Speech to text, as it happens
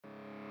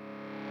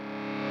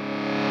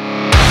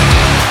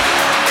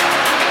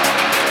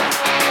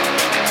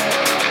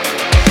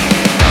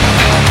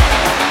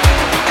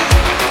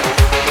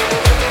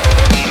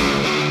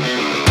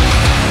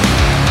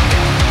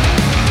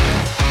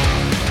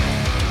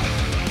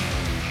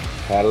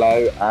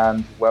Hello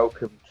and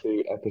welcome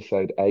to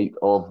episode 8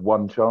 of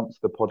One Chance,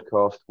 the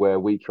podcast where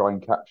we try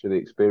and capture the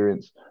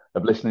experience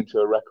of listening to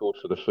a record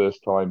for the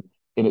first time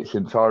in its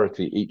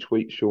entirety. Each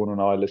week, Sean and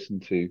I listen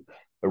to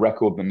a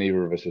record that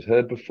neither of us has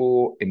heard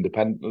before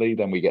independently.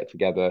 Then we get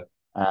together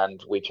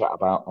and we chat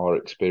about our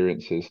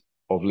experiences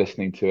of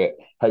listening to it,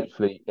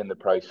 hopefully in the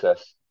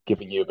process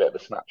giving you a bit of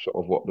a snapshot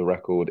of what the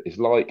record is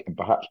like and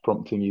perhaps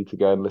prompting you to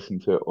go and listen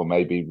to it, or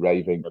maybe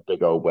raving a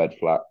big old red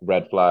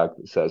flag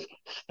that says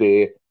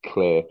steer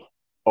clear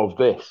of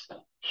this.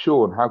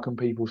 Sean, how can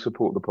people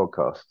support the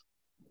podcast?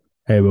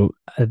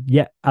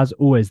 As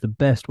always, the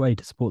best way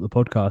to support the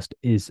podcast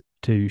is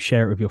to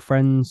share it with your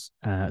friends,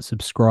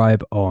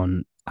 subscribe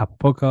on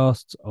Apple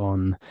Podcasts,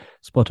 on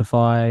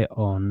Spotify,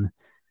 on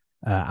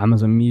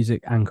Amazon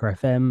Music, Anchor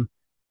FM,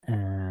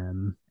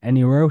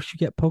 anywhere else you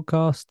get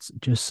podcasts.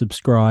 Just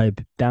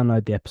subscribe,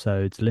 download the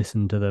episodes,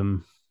 listen to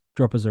them,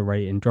 drop us a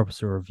rating, drop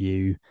us a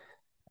review.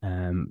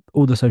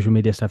 All the social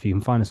media stuff, you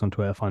can find us on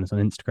Twitter, find us on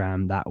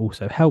Instagram. That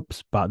also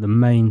helps. But the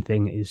main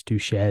thing is to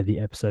share the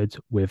episodes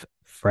with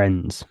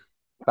friends.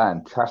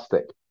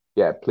 Fantastic.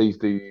 Yeah, please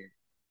do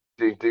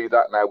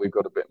that now. We've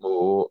got a bit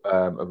more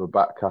of a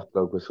back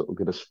catalogue. We're sort of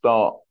going to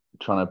start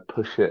trying to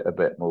push it a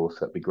bit more.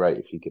 So it'd be great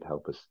if you could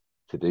help us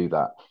to do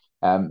that.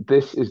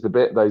 This is the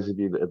bit, those of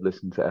you that have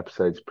listened to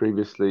episodes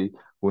previously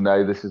will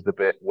know this is the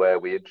bit where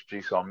we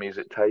introduce our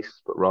music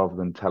tastes, but rather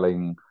than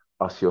telling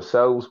us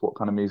yourselves what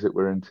kind of music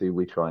we're into,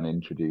 we try and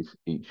introduce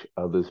each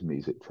other's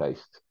music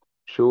tastes.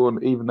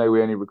 Sean, even though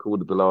we only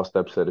recorded the last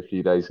episode a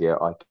few days ago,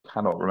 I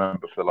cannot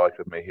remember for the life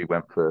of me who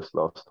went first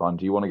last time.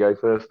 Do you want to go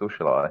first or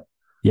shall I?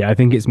 Yeah, I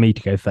think it's me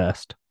to go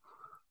first.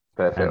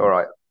 Perfect. All Um,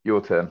 right,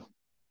 your turn.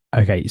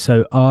 okay,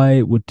 so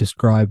I would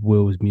describe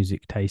Will's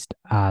music taste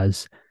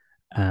as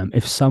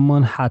if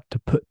someone had to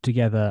put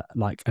together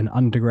like an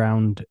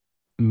underground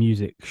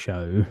music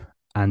show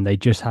and they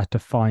just had to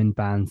find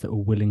bands that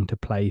were willing to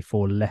play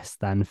for less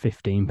than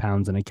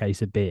 £15 and a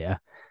case of beer,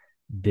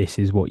 this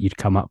is what you'd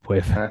come up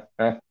with.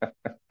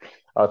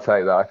 I'll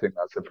take that. I think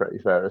that's a pretty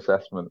fair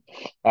assessment.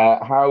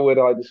 How would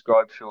I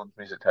describe Sean's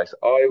music taste?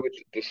 I would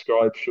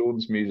describe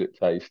Sean's music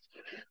taste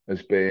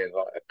as being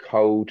like a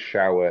cold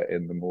shower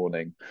in the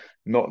morning.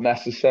 Not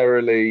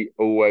necessarily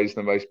always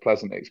the most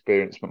pleasant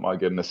experience, but my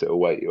goodness, it'll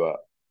wake you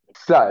up.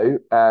 So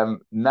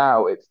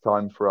now it's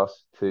time for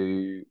us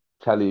to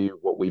tell you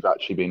what we've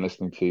actually been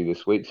listening to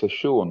this week. So,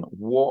 Sean,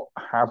 what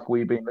have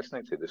we been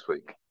listening to this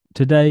week?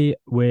 Today,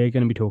 we're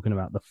going to be talking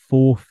about the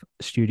fourth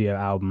studio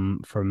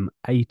album from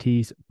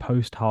 80s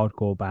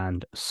post-hardcore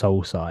band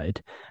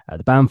Soulside.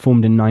 The band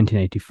formed in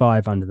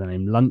 1985 under the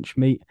name Lunch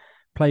Meat,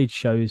 played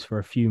shows for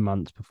a few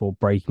months before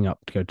breaking up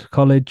to go to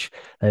college.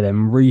 They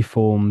then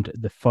reformed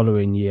the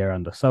following year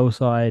under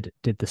Soulside,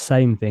 did the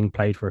same thing,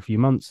 played for a few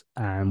months,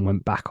 and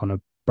went back on a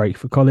break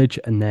for college.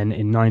 And then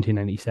in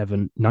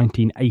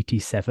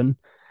 1987,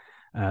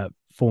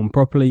 formed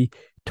properly,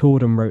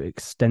 toured and wrote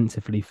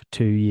extensively for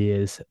 2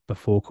 years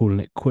before calling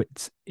it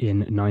quits in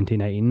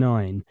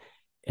 1989.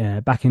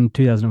 Back in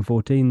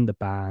 2014, the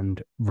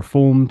band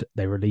reformed.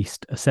 They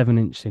released a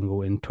 7-inch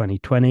single in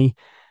 2020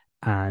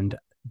 and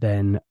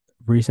then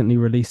recently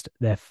released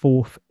their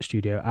fourth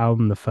studio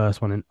album, the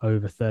first one in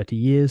over 30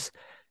 years.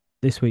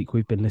 This week,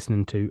 we've been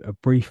listening to A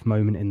Brief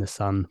Moment in the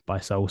Sun by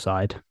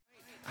Soulside.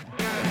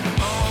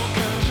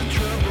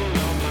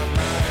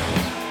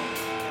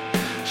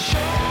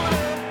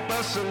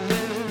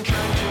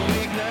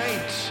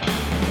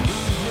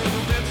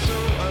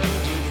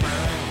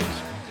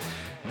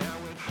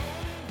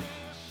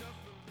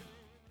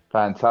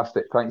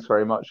 Fantastic. Thanks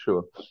very much,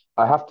 Sean.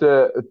 I have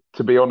to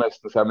be honest,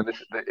 I mean,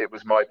 it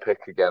was my pick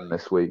again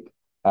this week.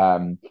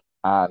 Um,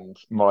 and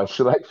my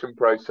selection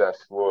process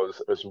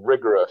was as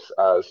rigorous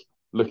as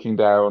looking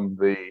down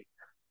the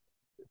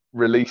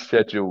release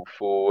schedule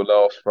for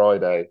last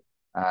Friday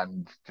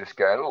and just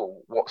going,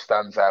 oh, what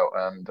stands out?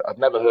 And I'd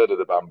never heard of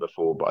the band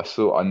before, but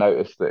I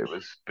noticed that it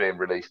was being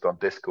released on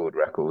Discord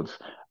Records,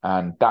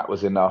 and that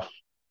was enough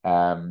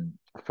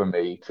for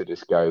me to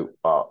just go,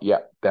 oh, yeah,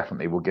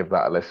 definitely we'll give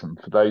that a listen.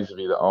 For those of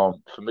you that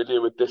aren't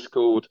familiar with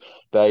Discord,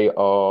 they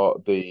are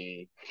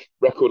the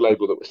record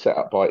label that was set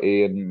up by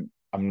Ian.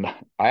 I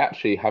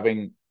actually,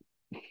 having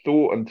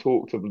thought and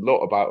talked a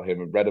lot about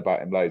him and read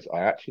about him loads. I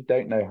actually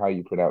don't know how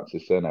you pronounce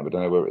his surname. I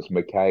don't know whether it's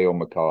McKay or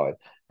Mackay.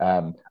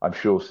 I'm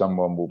sure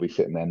someone will be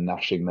sitting there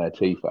gnashing their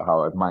teeth at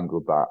how I've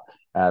mangled that.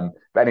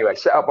 But anyway,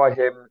 set up by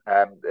him.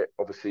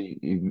 Obviously,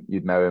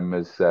 you'd know him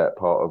as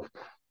part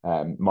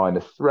of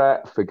Minor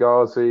Threat,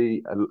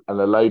 Fugazi, and a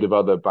load of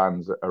other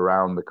bands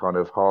around the kind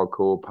of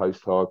hardcore,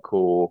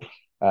 post-hardcore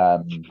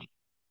um,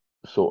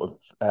 sort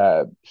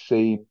of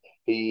scene.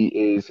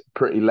 He is a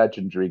pretty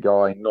legendary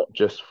guy, not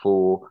just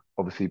for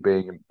obviously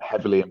being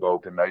heavily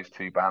involved in those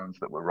two bands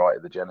that were right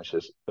at the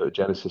genesis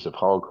of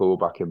hardcore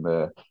back in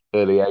the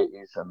early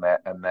 80s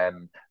and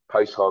then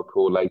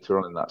post-hardcore later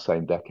on in that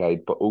same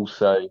decade, but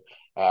also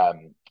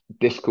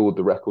Discord,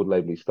 the record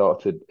label he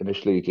started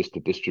initially just to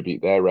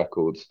distribute their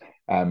records,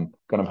 kind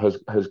of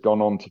has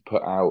gone on to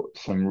put out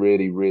some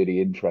really,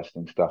 really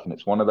interesting stuff. And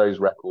it's one of those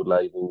record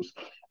labels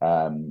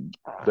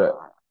that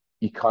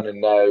you kind of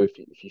know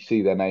if you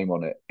see their name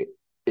on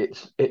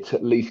it's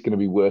at least going to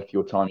be worth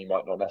your time. You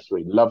might not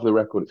necessarily love the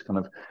record, it's kind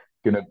of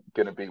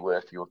gonna be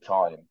worth your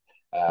time.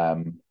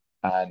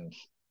 And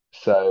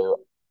so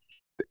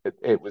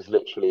it was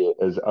literally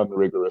as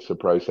unrigorous a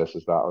process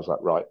as that. I was like,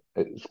 right,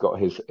 it's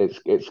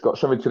got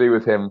something to do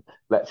with him.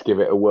 Let's give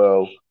it a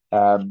whirl.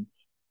 Um,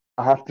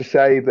 I have to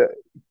say that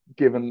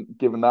given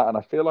that, and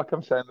I feel like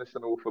I'm saying this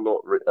an awful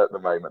lot at the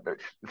moment,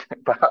 which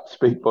perhaps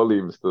speak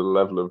volumes to the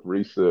level of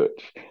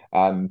research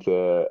and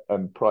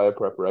prior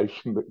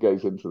preparation that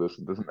goes into this,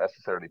 and doesn't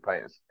necessarily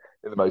paint us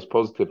in the most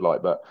positive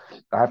light. But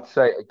I have to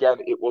say again,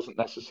 it wasn't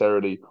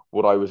necessarily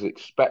what I was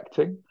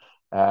expecting.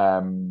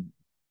 Um,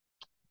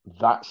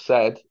 that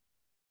said,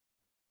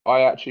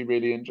 I actually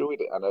really enjoyed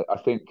it, and I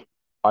think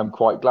I'm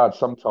quite glad.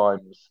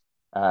 Sometimes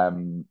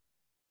um,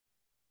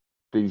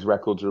 these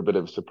records are a bit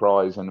of a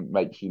surprise, and it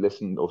makes you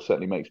listen, or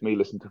certainly makes me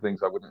listen to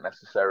things I wouldn't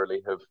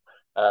necessarily have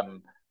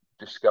um,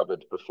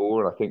 discovered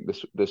before. And I think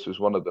this was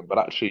one of them. But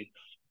actually,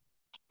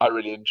 I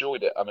really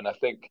enjoyed it. I mean, I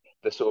think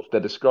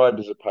they're described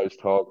as a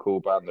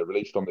post-hardcore band. They're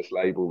released on this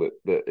label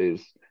that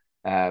is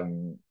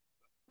um,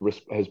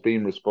 has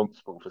been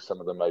responsible for some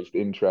of the most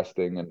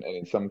interesting and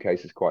in some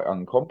cases quite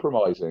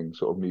uncompromising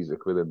sort of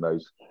music within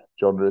those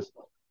genres.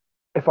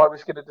 If I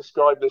was going to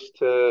describe this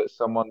to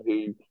someone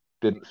who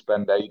didn't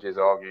spend ages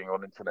arguing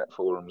on internet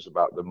forums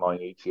about the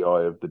minutiae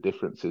of the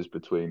differences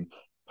between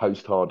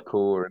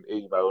post-hardcore and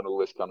emo and all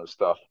this kind of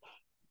stuff,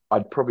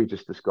 I'd probably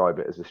just describe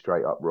it as a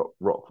straight up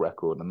rock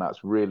record, and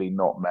that's really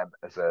not meant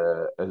as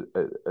a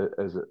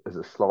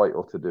slight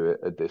or to do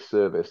it a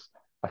disservice.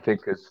 I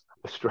think as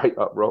a straight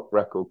up rock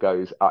record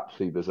goes,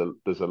 actually there's a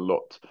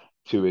lot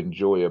to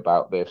enjoy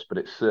about this, but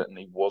it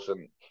certainly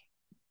wasn't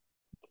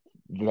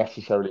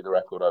necessarily the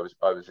record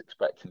I was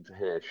expecting to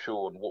hear.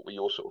 Sean, what were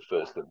your sort of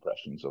first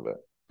impressions of it?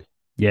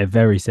 Yeah,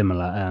 very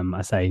similar.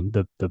 I say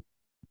the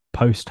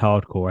post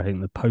hardcore. I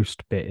think the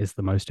post bit is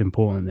the most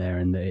important there,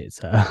 and that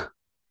it's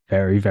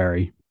very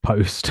very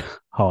post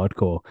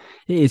hardcore.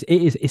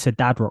 It's a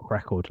dad rock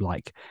record,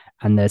 like,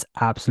 and there's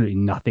absolutely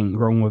nothing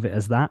wrong with it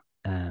as that.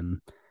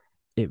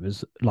 It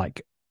was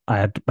like I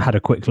had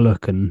a quick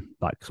look, and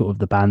like sort of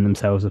the band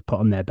themselves have put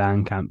on their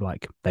Bandcamp,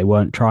 like they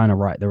weren't trying to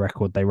write the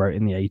record they wrote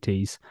in the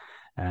 80s.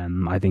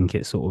 I think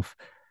it's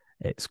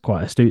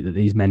quite astute that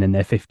these men in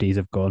their 50s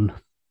have gone,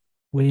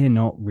 we're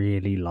not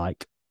really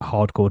like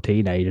hardcore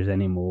teenagers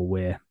anymore.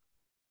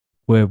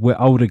 We're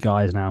older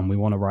guys now, and we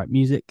want to write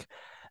music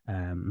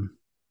um,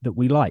 that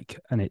we like.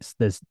 And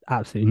there's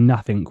absolutely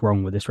nothing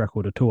wrong with this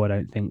record at all. I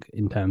don't think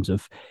in terms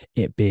of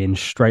it being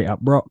straight up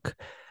rock.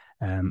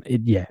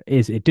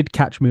 It did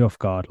catch me off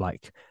guard.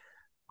 Like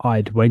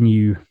when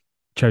you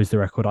chose the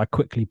record, I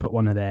quickly put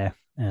one of their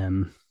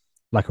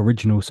like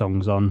original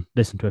songs on,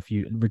 listened to a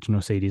few original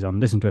CDs on,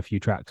 listened to a few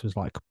tracks, was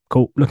like,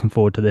 cool, looking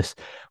forward to this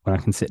when I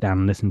can sit down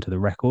and listen to the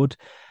record.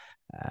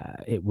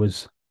 It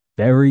was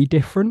very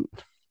different,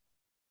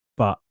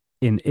 but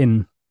in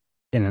an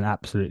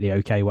absolutely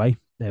okay way.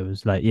 There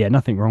was like, yeah,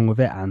 nothing wrong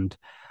with it. And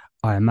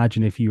I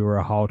imagine if you were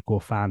a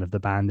hardcore fan of the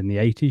band in the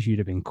 80s, you'd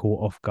have been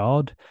caught off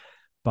guard.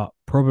 But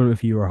probably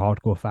if you were a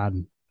hardcore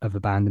fan of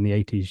a band in the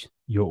 80s,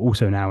 you're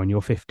also now in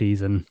your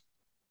 50s, and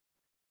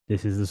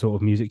this is the sort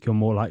of music you're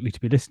more likely to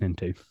be listening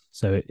to.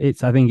 So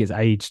I think it's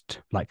aged,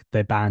 like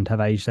their band have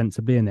aged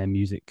sensibly, and their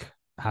music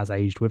has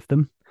aged with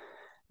them.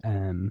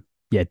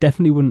 Yeah,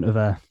 definitely wouldn't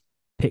have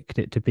picked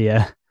it to be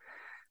a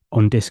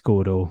on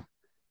Discord or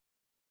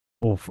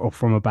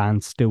from a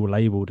band still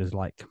labeled as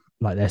like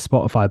their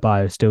Spotify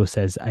bio still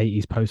says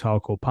 80s post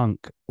hardcore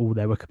punk. All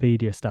their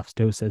Wikipedia stuff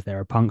still says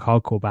they're a punk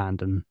hardcore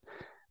band, and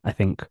I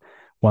think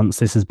once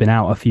this has been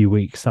out a few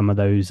weeks, some of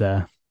those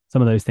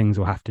things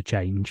will have to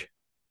change.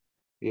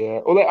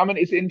 Yeah, although I mean,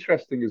 it's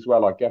interesting as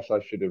well. I guess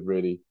I should have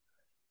really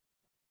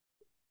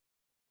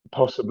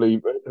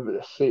possibly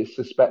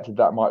suspected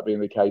that might be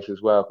the case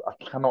as well.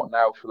 I cannot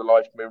now for the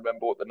life of me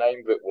remember what the name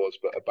of it was,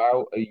 but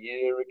about a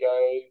year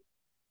ago,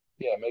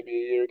 yeah, maybe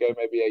a year ago,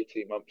 maybe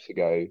 18 months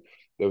ago,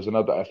 there was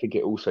another, I think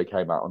it also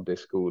came out on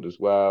Discord as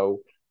well.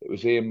 It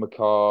was Ian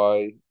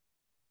Mackay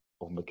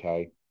or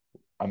McKay.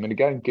 I'm going to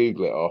go and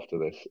Google it after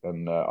this,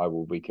 and I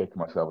will be kicking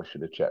myself. I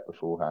should have checked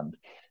beforehand.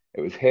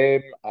 It was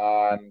him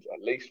and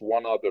at least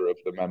one other of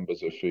the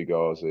members of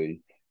Fugazi,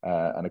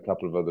 and a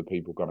couple of other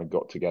people kind of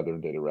got together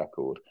and did a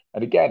record.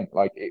 And again,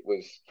 like it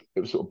was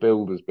sort of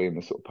billed as being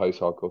the sort of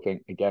post-hardcore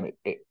thing. Again,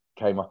 it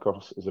came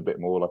across as a bit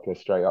more like a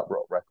straight up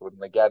rock record.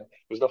 And again,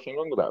 there's nothing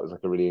wrong with that. It was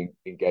like a really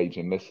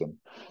engaging listen.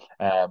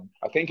 I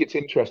think it's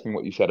interesting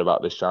what you said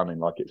about this sounding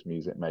like it's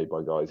music made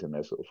by guys in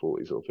their sort of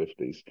 40s or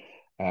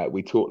 50s.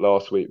 We talked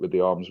last week with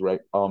the Arms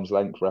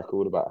Length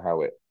record about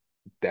how it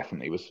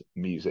definitely was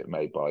music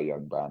made by a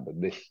young band,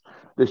 and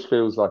this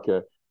feels like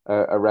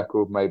a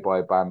record made by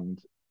a band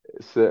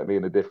certainly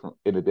in a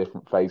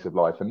different phase of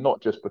life, and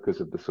not just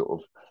because of the sort of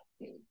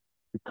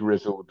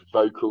grizzled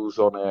vocals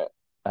on it,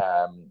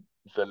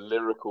 The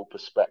lyrical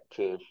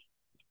perspective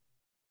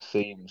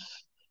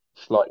seems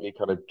slightly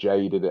kind of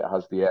jaded. It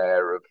has the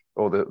air of,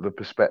 or the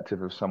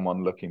perspective of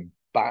someone looking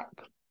back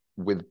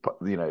with,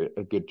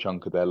 a good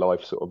chunk of their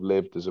life sort of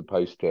lived, as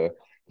opposed to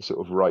the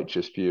sort of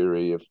righteous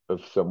fury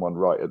of someone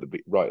right at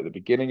the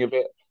beginning of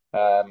it.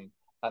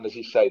 And as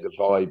you say, the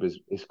vibe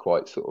is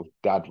quite sort of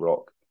dad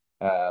rock.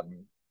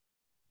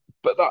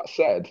 But that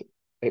said,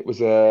 it was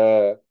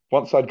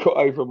once I'd got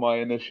over my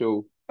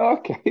initial,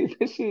 okay,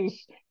 this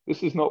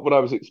is not what I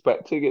was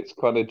expecting. It's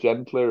kind of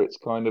gentler. It's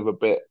kind of a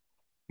bit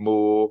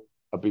more.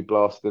 I'd be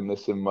blasting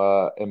this in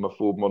my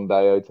Ford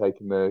Mondeo,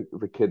 taking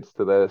the kids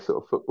to their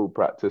sort of football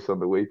practice on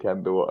the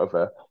weekend or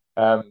whatever.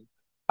 Um,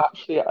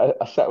 Actually, I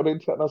settled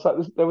into it, and I was like,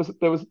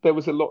 there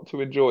was a lot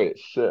to enjoy.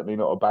 It's certainly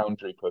not a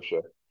boundary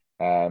pusher.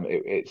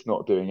 It's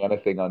not doing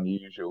anything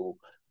unusual.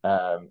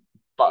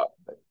 But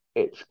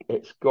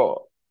it's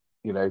got,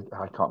 I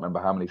can't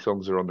remember how many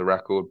songs are on the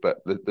record, but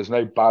there's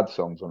no bad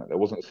songs on it. There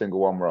wasn't a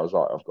single one where I was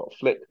like, I've got to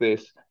flick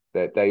this.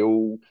 They're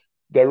all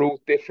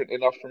different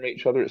enough from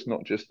each other. It's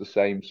not just the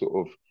same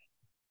sort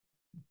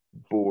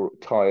of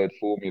tired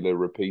formula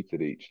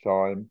repeated each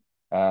time.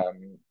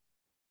 Um,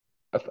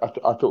 I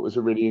thought it was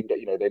a really,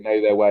 they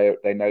know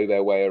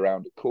their way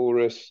around a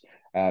chorus.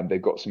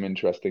 They've got some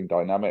interesting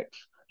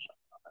dynamics.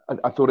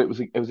 I thought it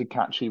was a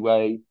catchy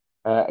way,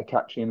 a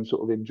catchy and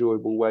sort of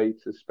enjoyable way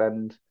to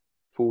spend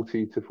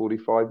 40 to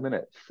 45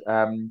 minutes.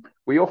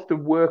 We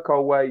often work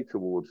our way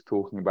towards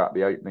talking about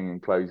the opening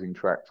and closing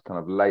tracks kind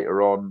of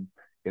later on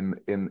in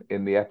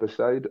the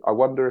episode. I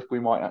wonder if we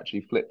might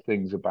actually flip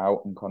things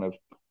about and kind of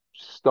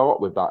start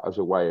with that as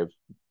a way of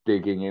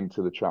digging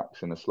into the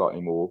tracks in a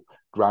slightly more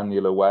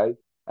granular way.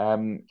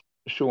 Um,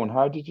 Sean,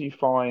 how did you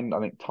find? I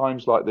think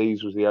Times Like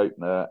These was the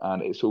opener,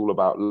 and It's All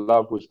About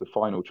Love was the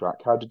final track.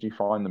 How did you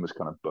find them as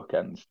kind of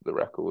bookends to the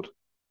record?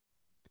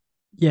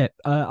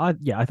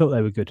 I thought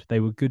they were good. They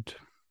were good.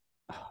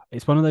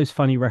 It's one of those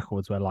funny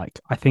records where, like,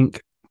 I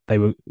think they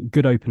were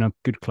good opener,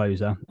 good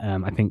closer.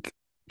 I think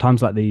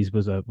Times Like These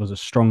was a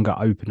stronger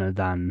opener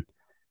than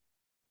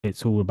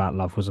It's All About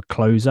Love was a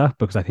closer,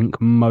 because I think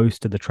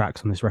most of the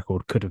tracks on this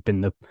record could have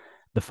been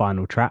the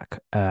final track.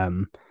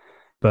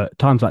 But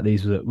Times Like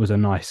These was a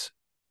nice,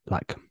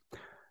 like,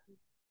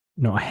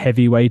 not a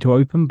heavy way to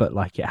open, but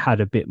like it had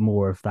a bit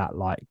more of that,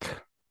 like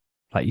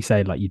you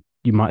say, like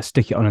you might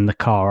stick it on in the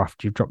car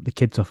after you've dropped the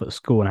kids off at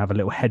school and have a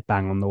little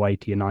headbang on the way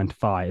to your 9 to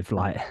 5.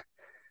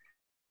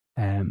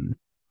 Um,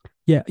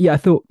 I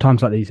thought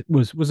Times Like These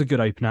was a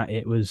good opener.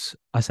 It was,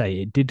 I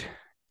say, it did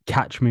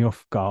catch me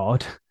off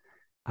guard,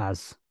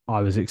 as I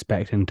was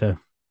expecting to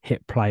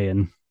hit play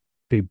and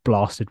be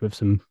blasted with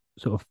some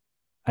sort of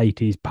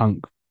 80s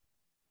punk,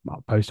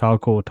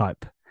 post-hardcore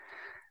type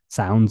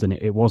sounds, and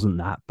it wasn't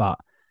that, but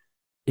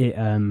it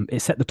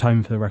set the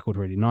tone for the record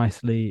really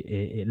nicely.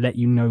 It let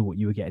you know what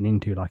you were getting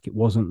into. Like, it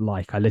wasn't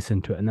like I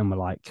listened to it and then we're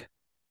like,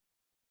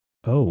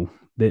 oh,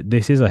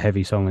 this is a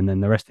heavy song, and then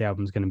the rest of the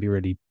album is going to be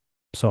really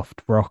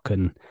soft rock.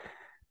 And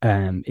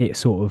it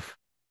sort of,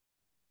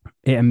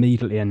 it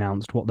immediately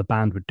announced what the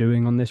band were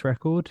doing on this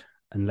record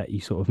and let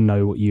you sort of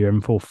know what you're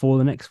in for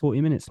the next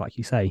 40 minutes, like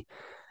you say.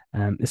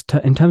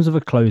 In terms of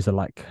a closer,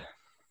 like,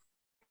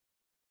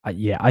 I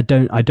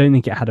don't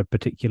think it had a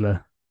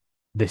particular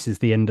this is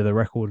the end of the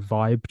record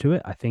vibe to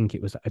it. I think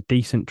it was a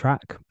decent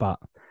track, but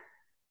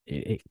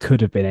it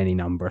could have been any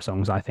number of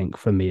songs, I think,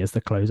 for me as the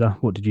closer.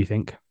 What did you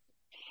think?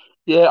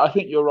 Yeah, I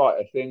think you're right.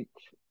 I think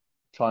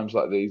Times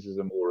Like These is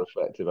a more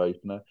effective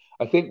opener.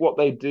 I think what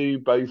they do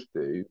both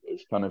do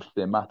is kind of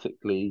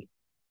thematically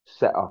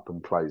set up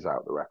and close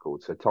out the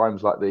record. So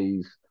Times Like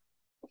These,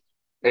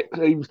 it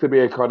seems to be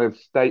a kind of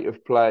state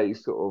of play,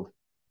 sort of,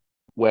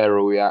 where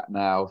are we at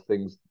now?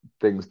 Things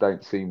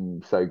don't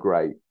seem so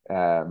great.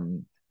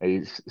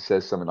 He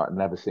says something like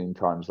 "never seen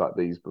times like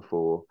these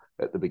before"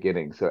 at the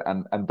beginning. So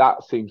and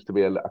that seems to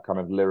be a kind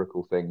of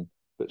lyrical thing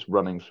that's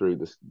running through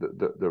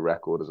the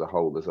record as a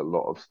whole. There's a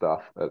lot of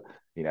stuff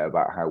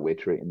about how we're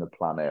treating the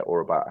planet,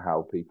 or about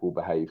how people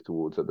behave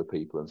towards other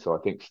people. And so I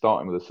think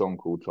starting with a song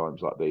called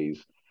 "Times Like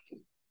These,"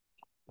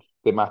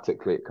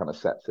 thematically it kind of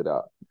sets it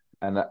up.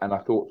 And I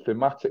thought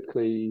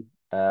thematically,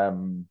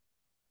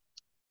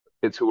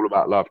 It's All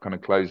About Love kind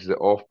of closes it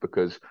off,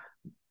 because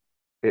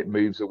it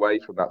moves away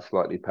from that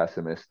slightly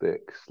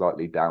pessimistic,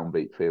 slightly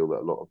downbeat feel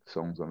that a lot of the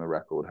songs on the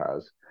record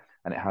has.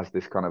 And it has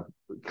this kind of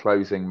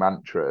closing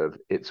mantra of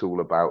 "It's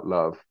all about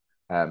love,"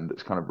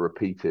 that's kind of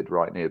repeated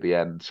right near the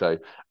end. So,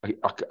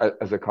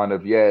 as a kind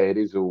of, yeah, it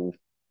is all,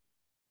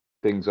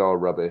 things are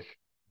rubbish,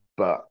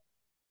 but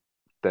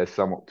there's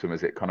some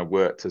optimism. It kind of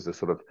works as a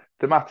sort of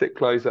thematic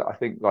closer. I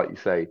think, like you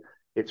say,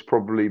 it's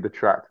probably the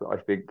track that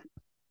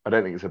I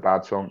don't think it's a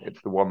bad song.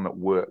 It's the one that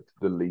worked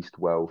the least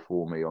well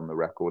for me on the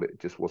record. It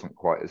just wasn't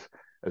quite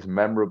as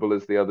memorable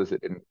as the others.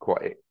 It didn't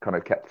quite. It kind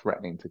of kept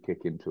threatening to kick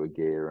into a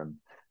gear,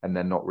 and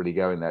then not really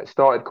going there. It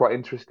started quite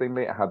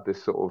interestingly. It had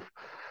this sort of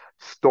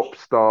stop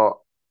start,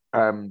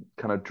 kind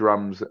of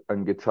drums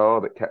and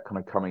guitar that kept kind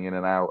of coming in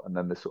and out, and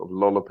then this sort of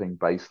lolloping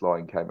bass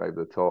line came over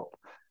the top.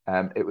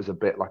 It was a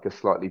bit like a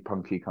slightly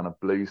punky kind of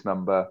blues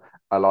number.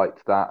 I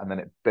liked that, and then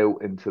it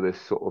built into this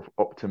sort of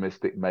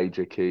optimistic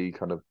major key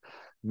kind of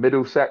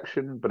middle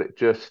section, but it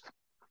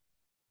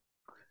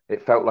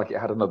felt like it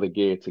had another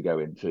gear to go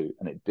into,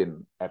 and it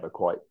didn't ever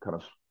quite kind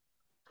of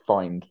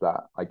find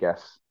that, I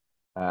guess.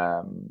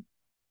 Um,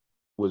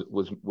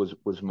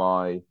 was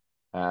my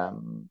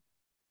um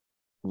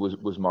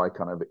was my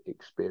kind of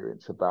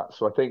experience of that.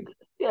 So I think,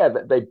 yeah,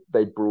 that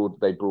they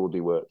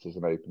broadly worked as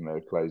an opener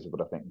and closer,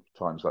 but I think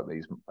times like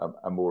these,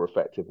 a more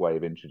effective way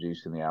of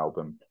introducing the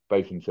album,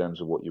 both in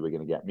terms of what you were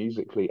going to get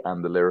musically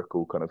and the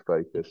lyrical kind of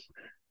focus.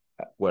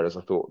 Whereas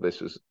I thought this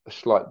was a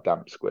slight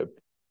damp squib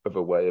of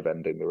a way of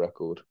ending the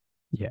record.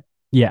 Yeah.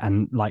 Yeah.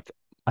 And like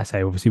I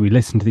say, obviously we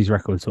listen to these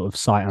records sort of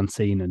sight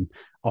unseen, and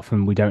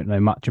often we don't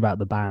know much about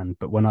the band.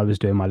 But when I was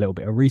doing my little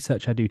bit of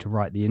research I do to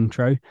write the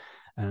intro,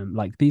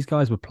 like these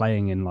guys were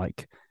playing in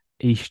like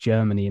East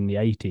Germany in the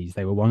 80s.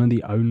 They were one of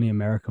the only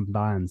American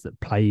bands that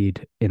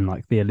played in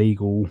like the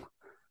illegal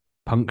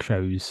punk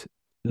shows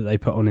that they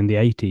put on in the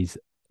 80s.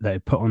 They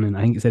put on in,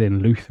 I think it said, in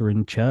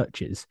Lutheran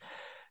churches.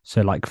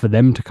 So like for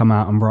them to come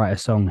out and write a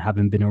song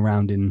having been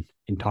around in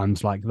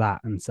times like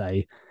that and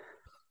say,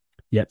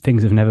 yeah,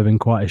 things have never been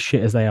quite as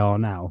shit as they are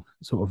now,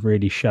 sort of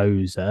really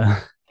shows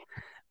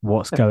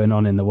what's going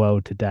on in the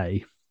world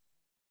today.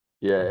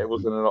 Yeah, it Um,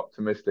 wasn't an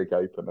optimistic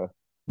opener.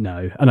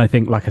 no, and I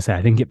think, like I say,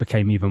 I think it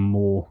became even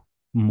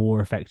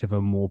more effective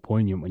and more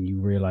poignant when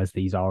you realize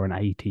these are an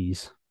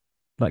 80s,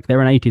 like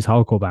they're an 80s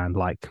hardcore band.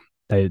 Like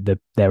their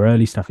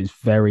early stuff is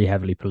very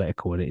heavily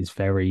political and it is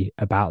very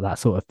about that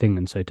sort of thing.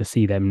 And so to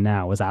see them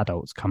now as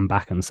adults come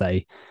back and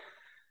say,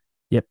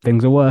 "Yep,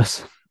 things are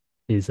worse,"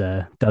 is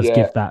does Yeah,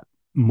 give that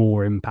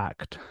more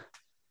impact.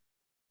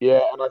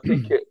 yeah, and I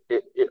think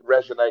it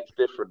resonates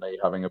differently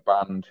having a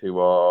band who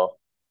are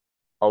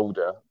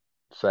older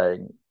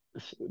saying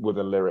with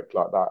a lyric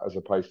like that as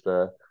opposed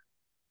to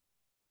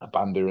a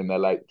band who are in their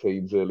late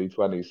teens, early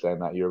 20s saying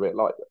that. You're a bit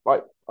like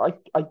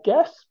I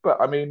guess,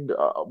 but I mean,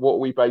 what are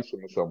we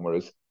basing this on?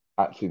 Whereas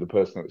actually the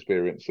personal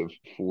experience of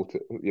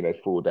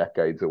 4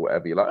 decades or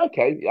whatever, you're like,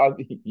 okay,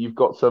 you've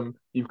got some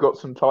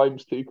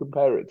times to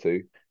compare it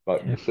to,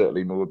 like Yeah.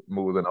 certainly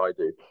more than I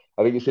do.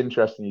 I think it's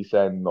interesting you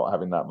saying not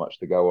having that much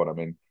to go on. I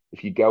mean,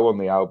 if you go on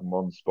the album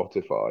on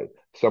Spotify,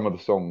 some of the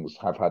songs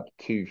have had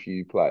too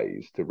few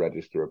plays to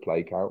register a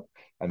play count,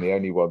 and the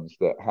only ones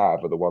that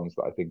have are the ones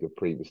that I think have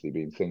previously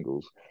been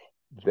singles.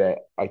 That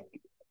I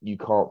You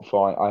can't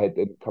find. I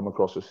didn't come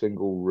across a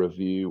single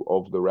review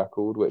of the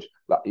record, which,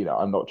 like,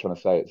 I'm not trying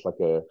to say it's like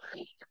a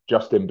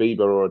Justin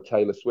Bieber or a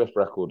Taylor Swift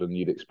record, and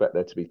you'd expect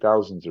there to be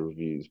thousands of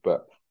reviews,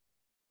 but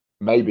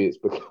maybe it's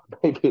because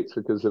maybe it's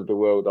because of the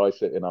world I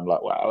sit in. I'm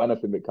like, wow,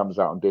 anything that comes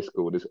out on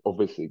Discord is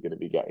obviously going to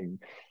be getting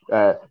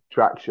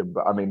traction.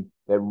 But I mean,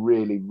 there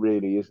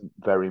really isn't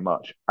very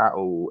much at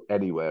all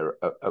anywhere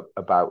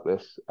about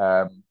this.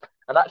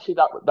 And actually,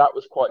 that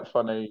was quite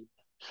funny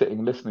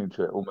sitting listening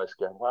to it, almost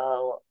going,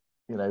 wow.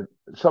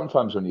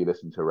 Sometimes when you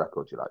listen to a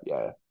record, you're like,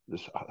 yeah,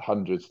 there's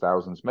hundreds,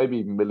 thousands, maybe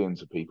even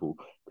millions of people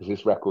because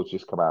this record's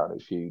just come out and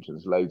it's huge and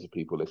there's loads of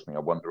people listening. I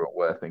wonder what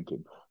we're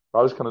thinking.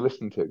 I was kind of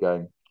listening to it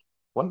going,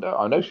 wonder.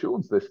 I know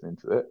Sean's listening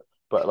to it,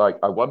 but like,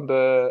 I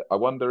wonder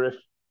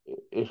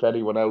if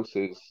anyone else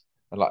is,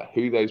 and like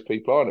who those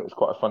people are. And it was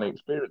quite a funny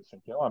experience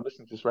thinking, oh, I'm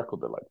listening to this record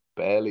that like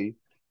barely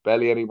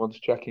anyone's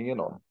checking in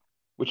on,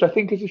 which I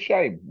think is a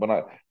shame. When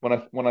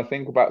I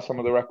think about some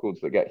of the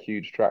records that get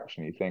huge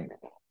traction, you think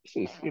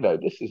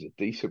this is a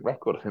decent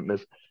record. I think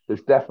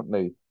there's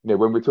definitely,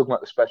 when we're talking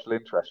about the special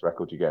interest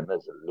record again,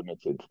 there's a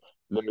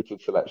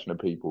limited selection of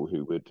people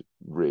who would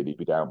really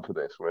be down for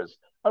this. Whereas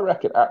I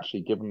reckon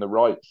actually given the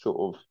right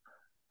sort of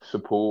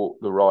support,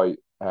 the right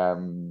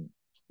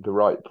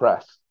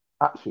press,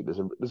 actually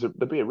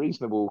there'd be a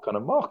reasonable kind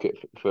of market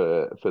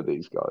for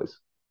these guys.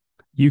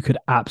 You could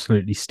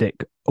absolutely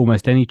stick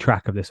almost any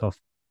track of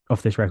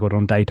this record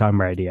on daytime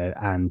radio,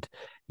 and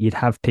you'd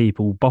have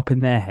people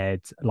bopping their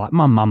heads. Like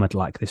my mum would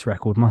like this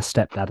record, my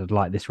stepdad would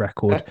like this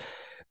record,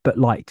 but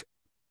like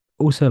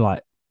also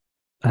like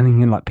I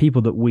mean like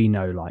people that we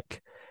know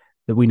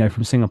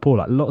from Singapore,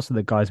 like lots of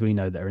the guys we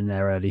know that are in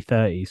their early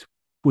 30s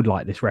would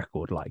like this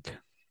record. Like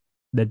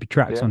there'd be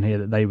tracks Yeah. on here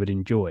that they would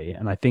enjoy,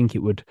 and I think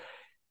it would,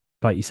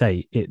 like you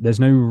say, there's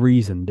no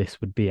reason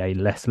this would be a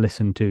less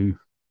listened to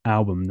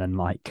album than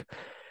like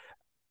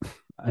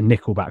a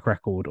Nickelback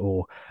record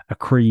or a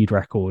Creed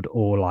record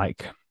or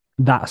like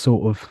that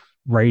sort of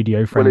radio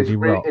Well, friendly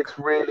rock. it's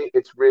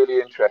really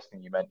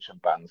interesting you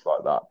mentioned bands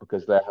like that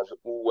because there has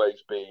always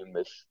been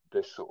this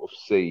sort of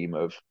theme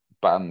of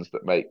bands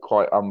that make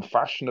quite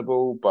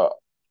unfashionable but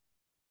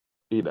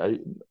you know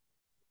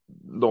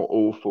not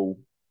awful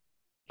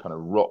kind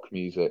of rock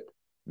music.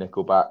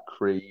 Nickelback,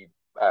 Creed,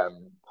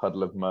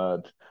 Puddle of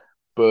Mud,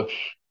 Bush,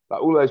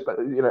 like all those, but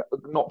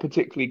not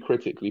particularly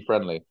critically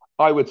friendly.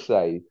 I would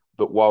say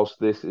that whilst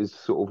this is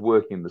sort of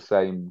working in the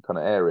same kind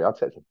of area, I'd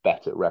say it's a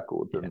better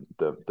record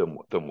Yeah,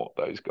 than what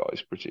those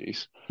guys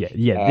produce.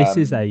 yeah.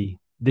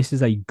 This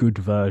is Um, a good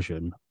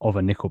version of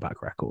a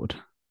Nickelback record.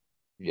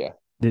 yeah,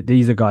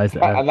 These are guys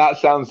that are And that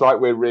sounds like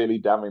we're really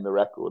damning the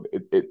record.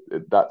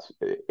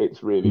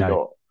 It's really no,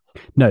 not.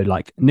 no,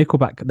 like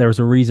Nickelback. There is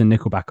a reason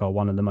Nickelback are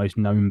one of the most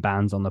known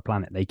bands on the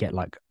planet. They get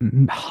like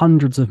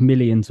hundreds of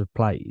millions of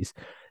plays.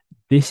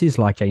 This is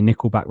like a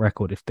Nickelback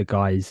record if the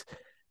guys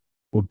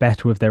were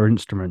better with their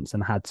instruments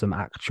and had some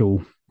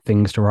actual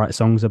things to write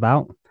songs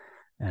about.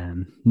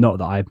 Not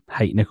that I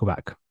hate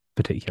Nickelback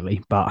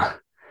particularly, but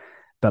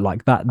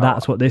like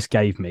that's Oh, what this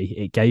gave me.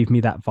 It gave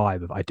me that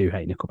vibe of I do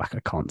hate Nickelback.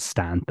 I can't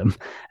stand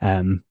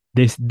them.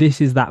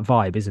 This is that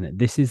vibe, isn't it?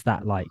 This is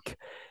that like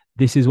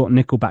this is what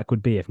Nickelback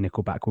would be if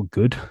Nickelback were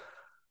good.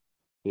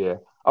 yeah.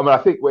 I mean, I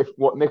think with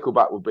what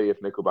Nickelback would be if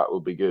Nickelback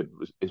would be good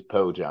is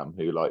Pearl Jam,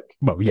 who like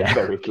Well, they're yeah,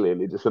 very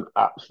clearly just an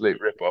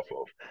absolute rip off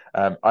of.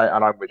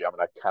 I'm with you. I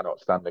mean, I cannot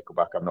stand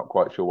Nickelback. I'm not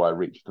quite sure why I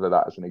reached for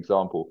that as an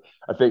example.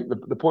 I think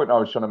the point I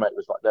was trying to make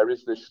was like there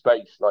is this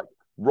space like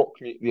rock.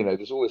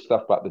 There's all this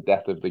stuff about the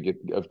death of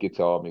of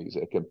guitar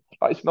music, and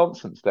like, it's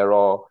nonsense. There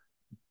are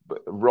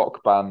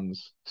rock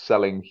bands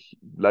selling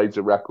loads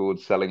of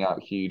records, selling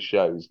out huge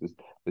shows.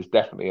 There's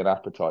definitely an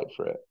appetite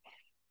for it,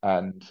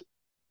 and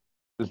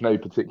there's no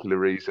particular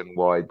reason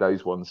why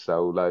those ones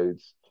sell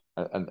loads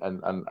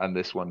and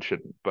this one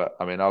shouldn't. But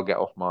I mean, I'll get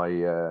off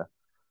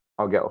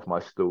my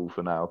stool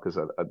for now because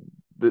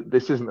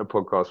this isn't a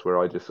podcast where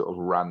I just sort of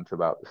rant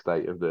about the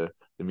state of the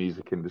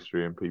music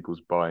industry and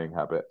people's buying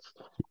habits.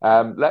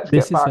 Let's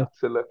this get is back a.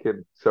 to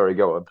looking. Sorry,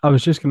 go on. I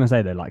was just gonna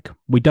say that like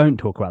we don't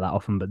talk about that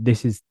often, but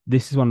this is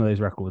one of those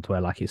records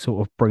where like it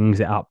sort of brings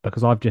it up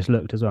because I've just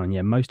looked as well, and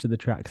yeah, most of the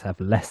tracks have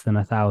less than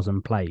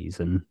 1,000 plays,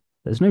 and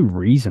there's no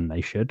reason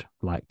they should.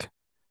 Like,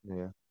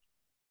 Yeah,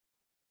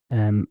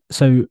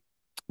 so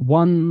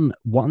one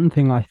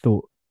thing I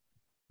thought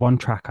one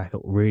track I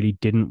thought really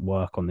didn't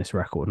work on this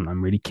record, and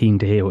I'm really keen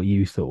to hear what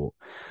you thought,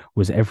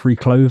 was Every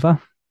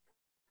Clover,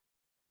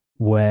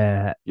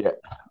 where yeah.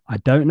 I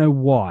don't know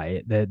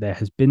why there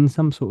has been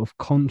some sort of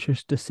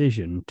conscious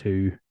decision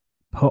to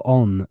put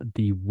on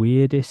the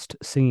weirdest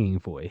singing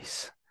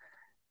voice.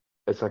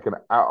 It's like an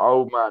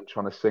old man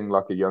trying to sing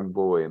like a young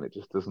boy, and it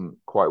just doesn't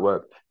quite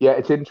work. Yeah,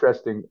 it's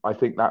interesting. I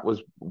think that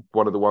was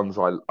one of the ones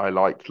I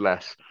liked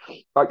less.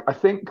 Like I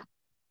think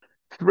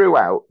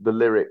throughout the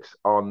lyrics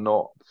are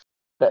not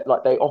that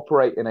like they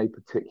operate in a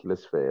particular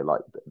sphere.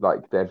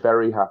 Like they're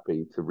very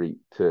happy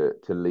to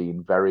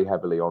lean very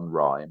heavily on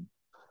rhyme,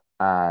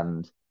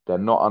 and they're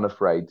not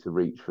unafraid to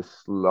reach for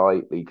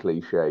slightly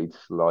cliched,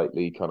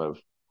 slightly kind of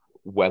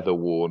weather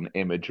worn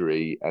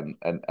imagery and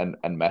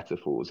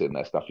metaphors in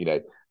their stuff.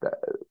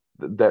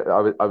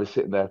 I was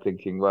sitting there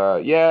thinking, well,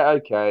 yeah,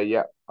 okay,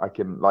 yeah, I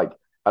can like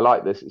I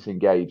like this. It's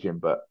engaging,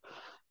 but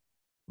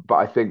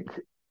I think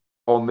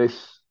on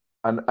this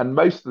and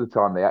most of the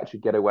time they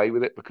actually get away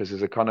with it because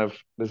there's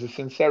a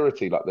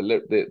sincerity like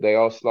they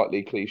are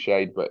slightly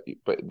cliched but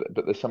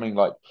there's something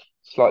like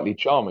slightly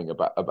charming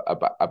about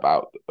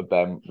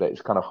them that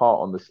it's kind of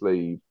heart on the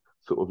sleeve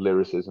sort of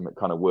lyricism. It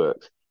kind of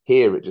works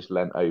here. It just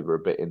lent over a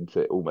bit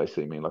into almost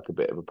seeming like a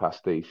bit of a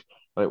pastiche,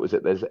 and it was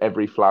it there's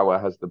every flower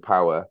has the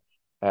power,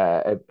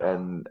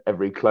 and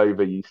every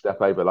clover you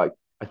step over, like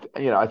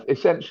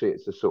essentially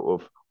it's a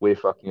sort of we're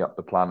fucking up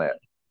the planet,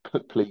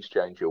 please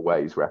change your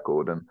ways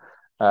record. And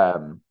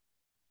um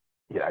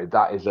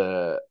that is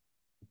a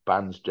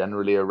bands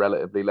generally are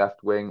relatively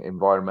left wing.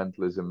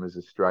 Environmentalism is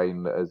a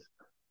strain that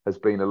has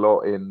been a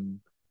lot in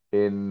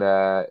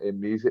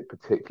music,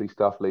 particularly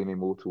stuff leaning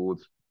more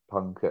towards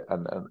punk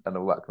and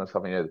all that kind of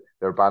stuff.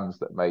 There are bands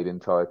that made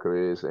entire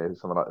careers,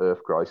 something like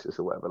Earth Crisis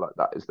or whatever, like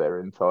that is their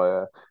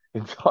entire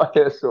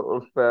entire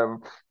sort of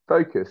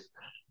focus.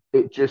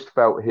 It just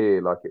felt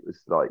here like it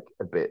was like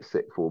a bit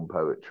sick form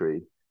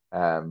poetry,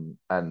 and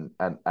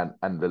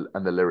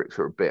the lyrics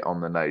were a bit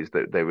on the nose.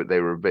 They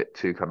were a bit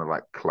too kind of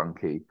like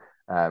clunky,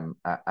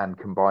 and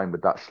combined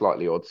with that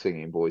slightly odd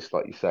singing voice,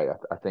 like you say,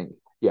 I think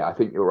yeah, I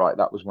think you're right.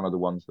 That was one of the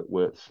ones that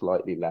worked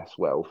slightly less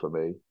well for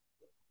me.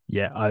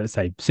 Yeah, I would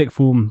say sick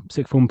form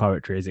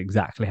poetry is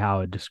exactly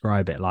how I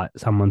describe it. Like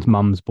someone's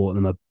mum's bought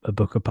them a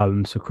book of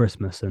poems for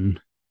Christmas, and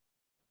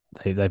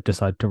they've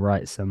decided to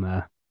write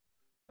some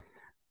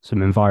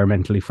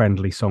environmentally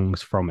friendly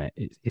songs from it.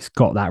 It's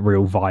got that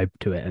real vibe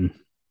to it. And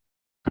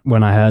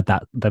when I heard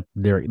that the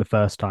lyric the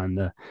first time,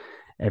 the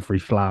every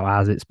flower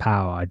has its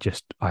power,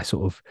 I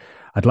sort of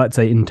I'd like to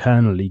say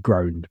internally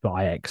groaned, but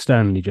I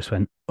externally just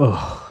went,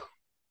 oh,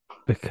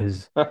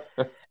 because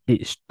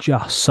it's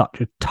just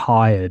such a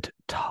tired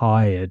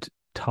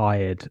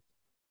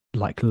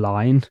like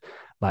line.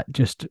 Like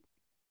just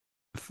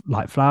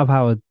like flower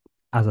power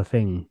as a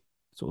thing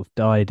sort of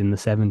died in the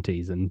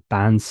 70s, and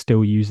bands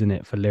still using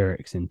it for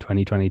lyrics in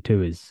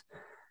 2022 is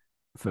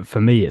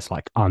for me it's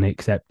like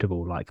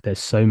unacceptable. Like there's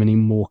so many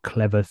more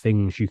clever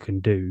things you can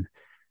do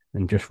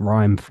than just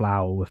rhyme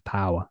flower with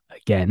power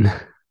again.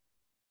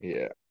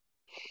 Yeah.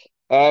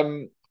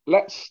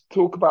 Let's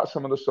talk about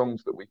some of the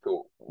songs that we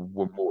thought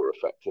were more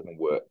effective and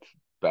worked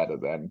better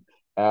then.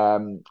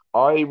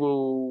 I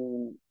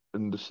will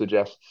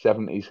suggest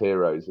 70s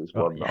Heroes as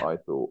Oh one that yeah, I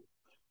thought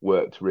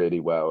worked really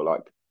well.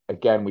 Like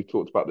again, we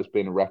talked about this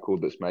being a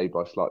record that's made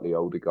by slightly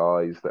older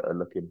guys that are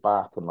looking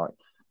back and like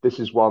this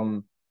is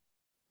one.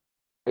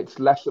 It's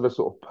less of a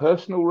sort of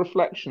personal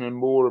reflection and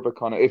more of a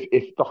kind of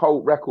if the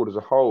whole record as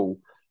a whole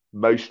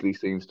mostly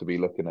seems to be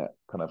looking at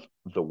kind of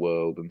the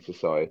world and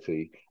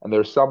society, and there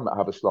are some that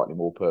have a slightly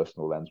more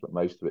personal lens, but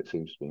most of it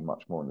seems to be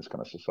much more on this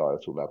kind of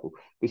societal level.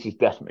 This is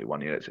definitely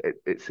one.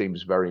 It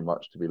seems very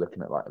much to be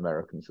looking at like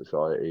American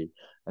society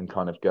and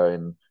kind of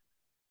going,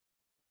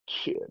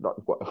 shit, like,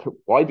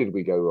 why did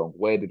we go wrong?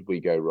 Where did we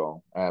go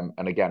wrong?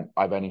 And again,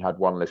 I've only had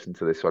one listen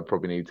to this, so I'd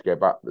probably need to go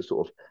back. The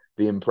sort of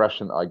the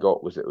impression that I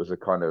got was it was a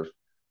kind of,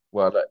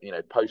 well,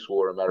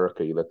 post-war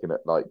America. You're looking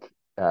at like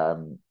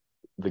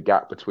the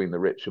gap between the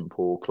rich and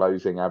poor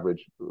closing,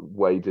 average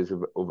wages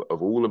of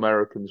all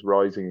Americans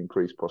rising,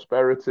 increased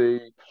prosperity,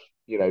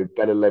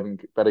 better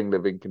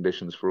living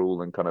conditions for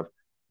all, and kind of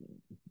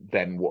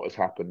then what has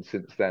happened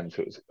since then.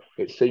 So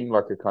it seemed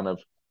like a kind of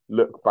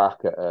look back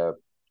at a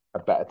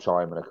better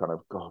time and a kind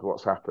of God,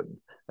 what's happened?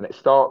 And it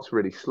starts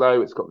really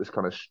slow. It's got this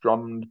kind of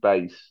strummed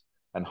bass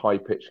and high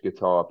pitched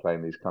guitar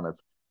playing these kind of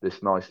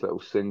this nice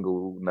little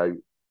single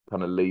note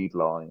kind of lead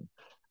line,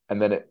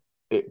 and then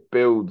it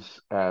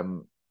builds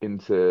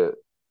into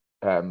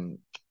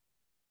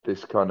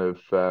this kind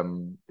of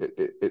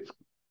it's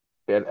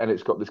and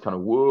it's got this kind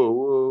of whoa,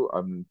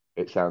 whoa.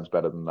 It sounds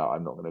better than that.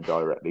 I'm not going to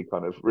directly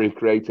kind of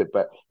recreate it,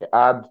 but it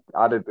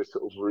added this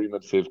sort of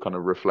ruminative, kind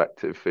of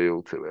reflective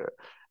feel to it.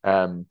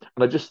 And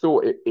I just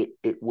thought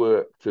it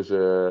worked as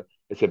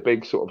it's a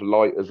big sort of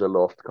light as a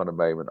loft kind of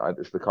moment.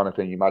 It's the kind of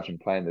thing you imagine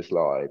playing this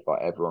live,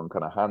 like everyone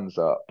kind of hands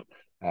up.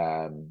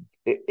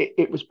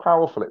 It was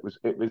powerful.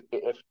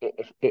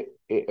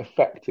 It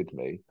affected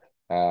me.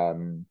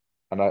 And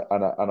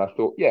I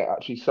thought, yeah,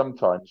 actually,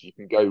 sometimes you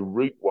can go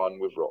route one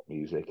with rock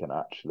music, and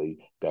actually,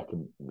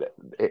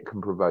 it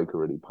can provoke a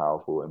really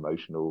powerful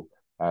emotional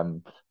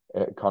kind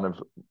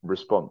of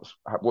response.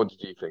 What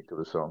did you think of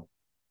the song?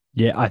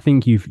 Yeah, I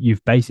think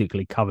you've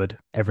basically covered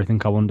everything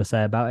I wanted to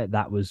say about it.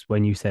 That was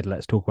when you said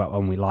let's talk about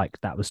one we like.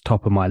 That was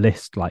top of my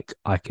list. Like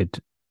I could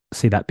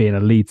see that being a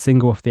lead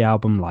single off the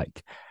album,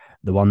 like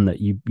the one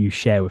that you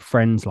share with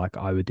friends. Like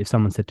I would, if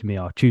someone said to me,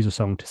 "I'll choose a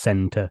song to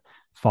send to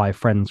five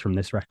friends from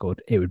this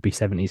record," it would be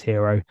 70s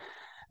Hero.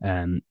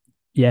 Um,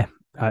 yeah,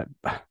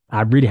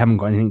 I really haven't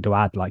got anything to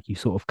add. Like you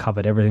sort of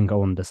covered everything I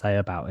wanted to say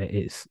about it.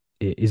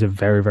 It is a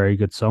very, very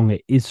good song.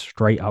 It is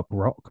straight up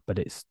rock, but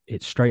it's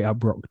straight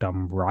up rock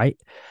done right,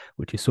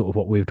 which is sort of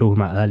what we were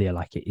talking about earlier.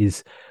 Like it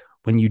is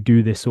when you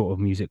do this sort of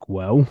music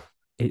well,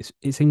 it's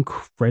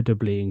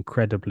incredibly,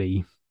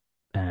 incredibly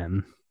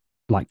um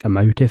like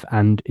emotive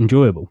and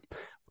enjoyable,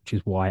 which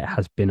is why it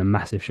has been a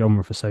massive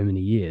genre for so many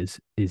years,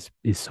 is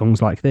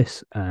songs like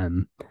this. I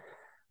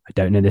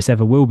don't know this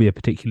ever will be a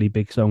particularly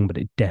big song, but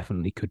it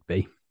definitely could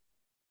be.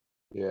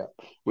 Yeah.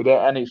 Were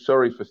there any?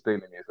 Sorry for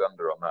stealing your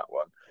thunder on that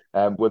one.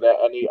 Were there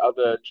any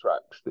other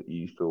tracks that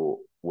you thought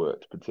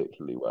worked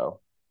particularly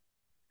well?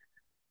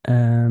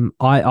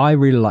 I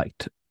really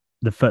liked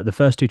the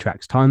first two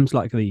tracks. Times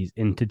like these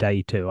into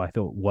day two, I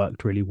thought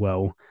worked really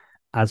well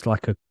as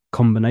like a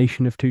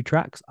combination of two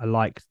tracks. I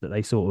liked that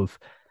they sort of,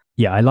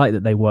 yeah, I like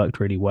that they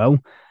worked really well.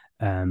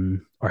 Or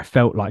I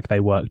felt like they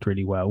worked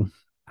really well,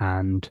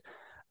 and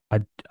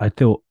I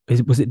thought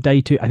was it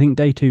day two? I think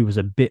day two was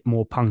a bit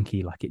more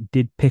punky. Like it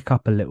did pick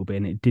up a little bit,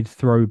 and it did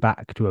throw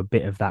back to a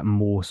bit of that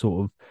more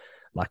sort of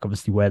like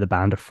obviously where the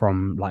band are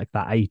from, like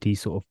that 80s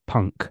sort of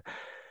punk. I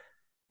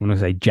want to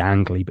say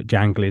jangly, but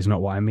jangly is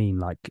not what I mean.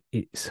 Like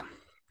it's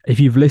if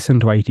you've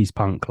listened to 80s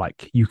punk,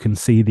 like you can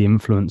see the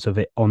influence of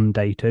it on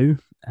day two.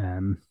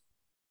 Um,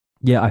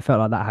 yeah, I felt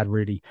like that had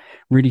really,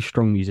 really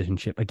strong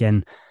musicianship.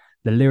 Again,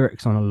 the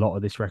lyrics on a lot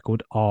of this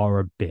record are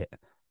a bit,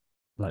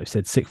 like I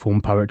said, sick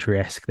form poetry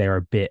esque. They're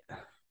a bit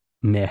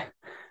meh,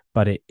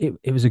 but it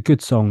was a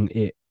good song.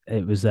 It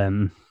was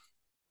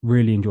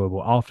really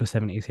enjoyable. After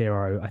 70s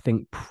Hero, I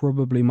think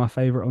probably my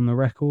favorite on the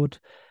record.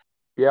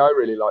 Yeah, I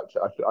really liked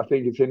it. I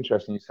think it's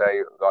interesting you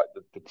say like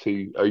the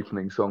two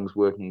opening songs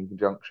working in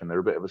conjunction. They're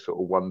a bit of a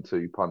sort of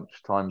one-two punch.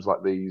 Times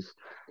like these,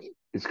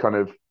 it's kind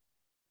of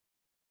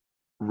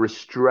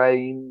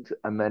restrained,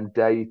 and then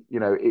day,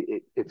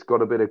 it's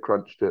got a bit of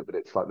crunch to it, but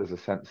it's like there's a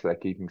sense they're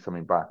keeping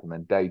something back. And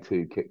then day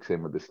two kicks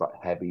in with this like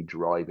heavy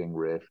driving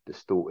riff,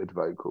 distorted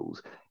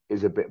vocals,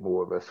 is a bit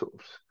more of a sort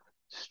of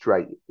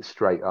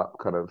straight up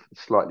kind of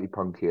slightly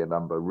punkier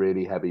number,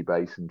 really heavy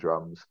bass and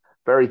drums,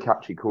 very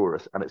catchy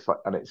chorus, and it's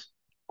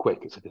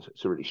quick. It's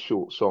a really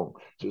short song,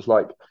 so it's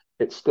like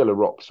it's still a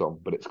rock song,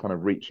 but it's kind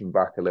of reaching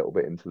back a little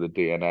bit into the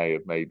DNA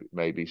of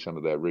maybe some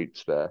of their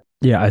roots there.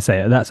 Yeah, I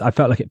say that's. I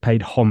felt like it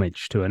paid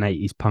homage to an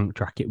 80s punk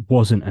track. It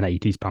wasn't an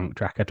 80s punk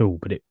track at all,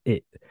 but it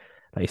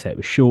like you say, it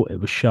was short, it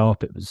was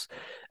sharp, it was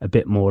a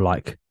bit more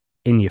like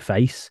in your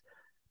face,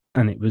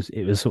 and it was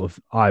sort of.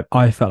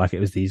 I felt like it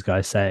was these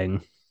guys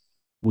saying,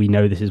 "We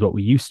know this is what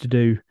we used to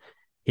do.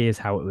 Here's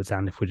how it would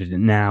sound if we did it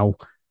now.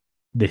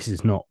 This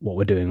is not what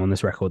we're doing on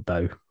this record,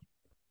 though.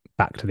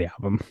 Back to the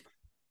album."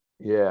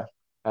 Yeah.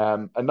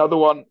 Another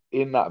one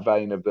in that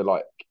vein of the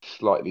like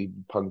slightly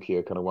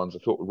punkier kind of ones. I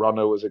thought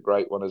Runner was a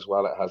great one as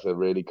well. It has a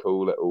really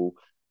cool little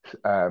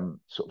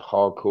sort of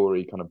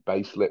hardcorey kind of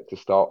bass lick to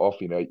start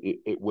off. You know,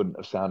 it wouldn't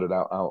have sounded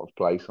out of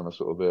place on a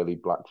sort of early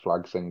Black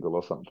Flag single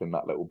or something,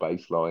 that little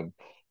bass line.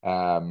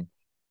 Um,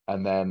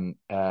 and then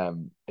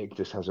it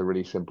just has a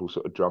really simple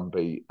sort of drum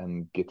beat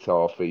and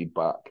guitar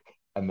feedback.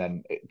 And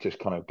then it just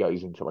kind of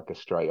goes into like a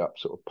straight up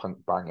sort of punk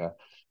banger.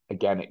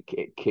 Again,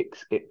 it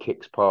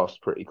kicks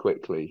past pretty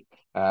quickly.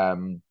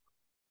 Um,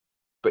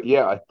 but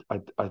yeah,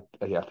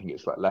 yeah, I think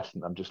it's like less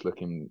than. I'm just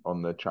looking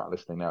on the track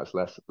listing now. It's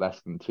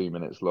less than 2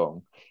 minutes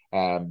long.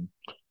 Um,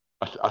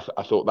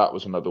 I thought that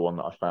was another one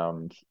that I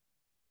found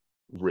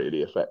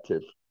really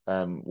effective.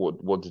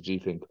 What did you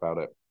think about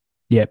it?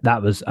 Yeah,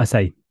 that was, I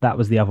say, that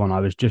was the other one.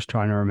 I was just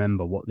trying to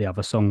remember what the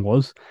other song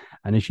was.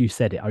 And as you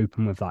said, it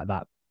opened with like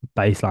that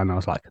bass line. I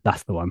was like,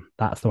 that's the one.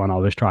 That's the one I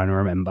was trying to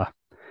remember.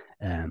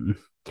 Um,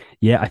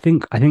 yeah, I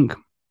think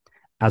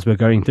as we're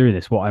going through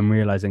this, what I'm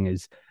realizing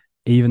is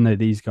even though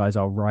these guys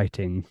are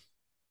writing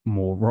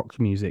more rock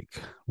music,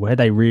 where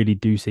they really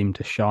do seem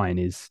to shine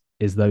is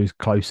those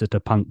closer to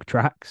punk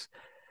tracks.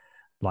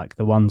 Like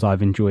the ones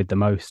I've enjoyed the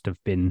most have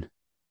been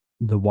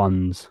the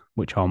ones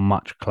which are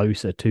much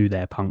closer to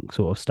their punk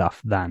sort of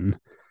stuff than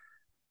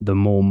the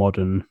more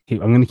modern. I'm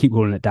going to keep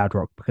calling it dad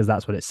rock because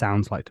that's what it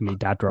sounds like to me,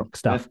 dad rock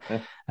stuff.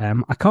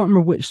 I can't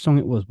remember which song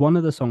it was. One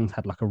of the songs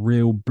had like a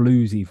real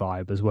bluesy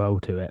vibe as well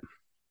to it.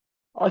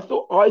 I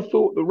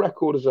thought the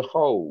record as a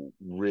whole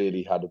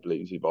really had a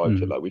bluesy vibe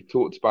to it. Mm. Like we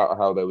talked about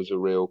how there was a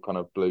real kind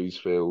of blues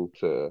feel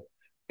to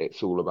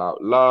It's All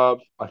About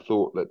Love. I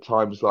thought that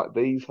times like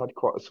these had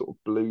quite a sort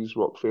of blues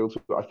rock feel to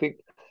it. I think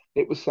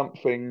it was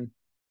something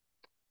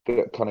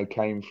that kind of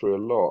came through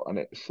a lot, and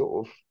it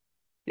sort of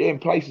yeah, in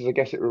places I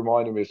guess it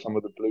reminded me of some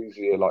of the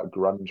bluesier like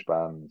grunge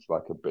bands,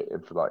 like a bit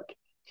of like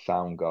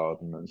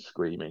Soundgarden and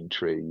Screaming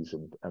Trees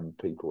and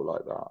people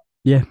like that.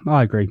 Yeah,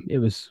 I agree. It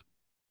was,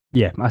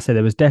 yeah, I said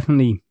there was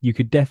definitely, you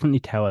could definitely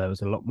tell there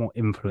was a lot more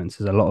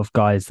influences, a lot of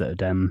guys that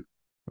had,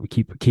 we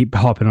keep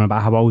harping on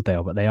about how old they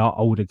are, but they are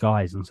older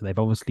guys. And so they've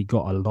obviously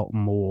got a lot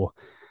more,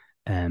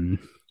 um,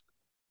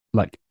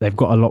 like they've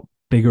got a lot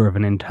bigger of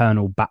an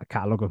internal back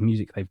catalogue of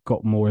music. They've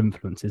got more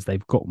influences.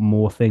 They've got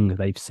more things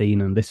they've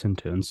seen and listened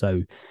to, and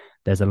so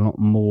there's a lot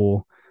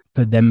more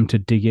for them to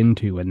dig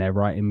into when they're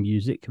writing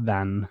music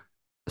than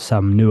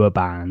some newer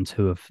bands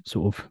who have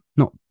sort of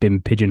not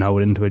been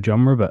pigeonholed into a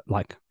genre, but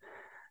like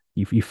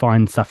you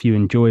find stuff you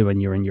enjoy when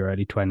you're in your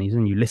early 20s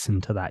and you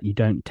listen to that. You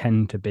don't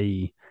tend to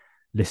be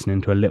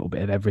listening to a little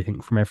bit of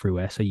everything from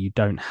everywhere, so you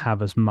don't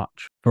have as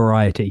much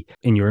variety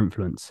in your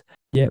influence.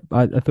 Yeah,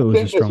 I thought I it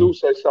was a think there's strong.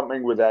 also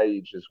something with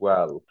age as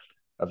well,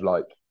 of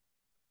like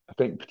I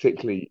think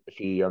particularly if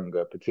you're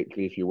younger,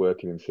 particularly if you're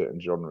working in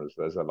certain genres,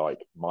 there's a like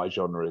my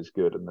genre is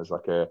good, and there's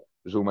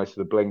almost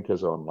the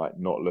blinkers on, like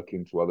not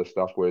looking to other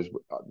stuff. Whereas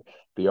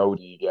the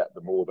older you get,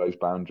 the more those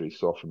boundaries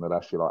soften. The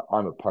less you're like,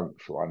 I'm a punk,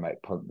 so I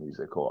make punk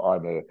music, or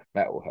I'm a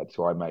metalhead,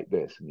 so I make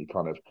this, and you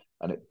kind of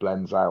and it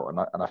blends out.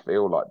 And I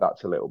feel like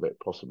that's a little bit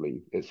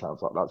possibly. It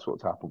sounds like that's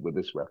what's happened with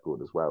this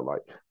record as well.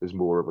 Like there's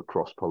more of a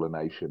cross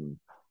pollination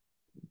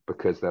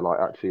because they're like,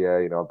 actually,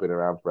 yeah, I've been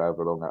around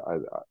forever long.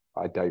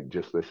 I don't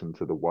just listen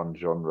to the one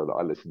genre that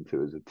I listened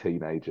to as a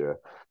teenager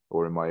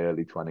or in my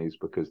early 20s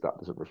because that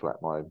doesn't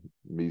reflect my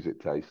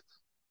music tastes.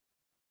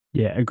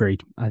 Yeah,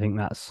 agreed. I think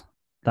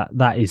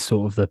that is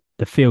sort of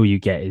the feel you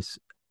get is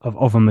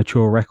of a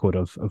mature record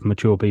of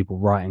mature people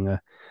writing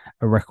a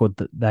record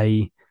that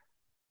they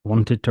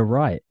wanted to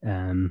write.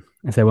 And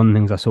so one of the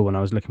things I saw when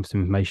I was looking for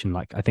some information,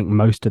 like I think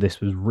most of this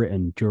was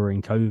written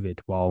during COVID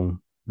while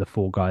the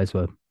four guys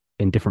were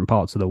in different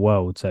parts of the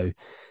world. So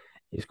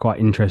it's quite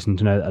interesting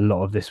to know that a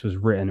lot of this was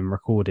written and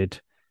recorded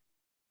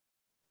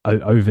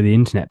over the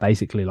internet,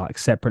 basically, like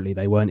separately.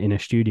 They weren't in a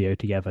studio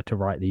together to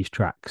write these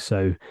tracks.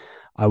 So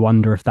I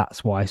wonder if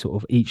that's why sort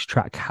of each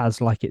track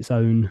has like its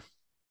own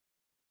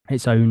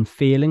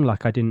feeling.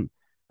 Like I don't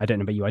know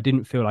about you, I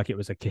didn't feel like it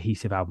was a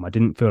cohesive album. I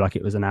didn't feel like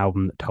it was an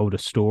album that told a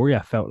story.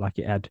 I felt like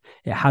it had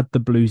the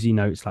bluesy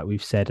notes, like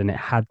we've said, and it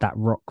had that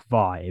rock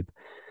vibe.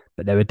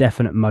 But there were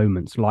definite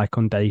moments, like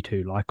on Day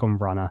Two, like on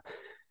Runner,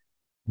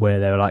 where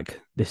they were like,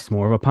 this is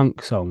more of a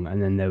punk song.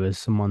 And then there was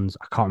some ones,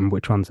 I can't remember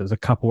which ones. There was a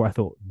couple where I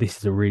thought this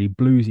is a really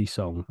bluesy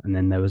song. And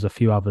then there was a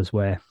few others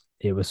where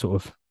it was sort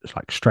of just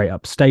like straight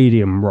up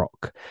stadium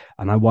rock.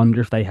 And I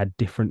wonder if they had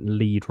different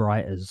lead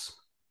writers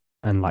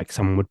and like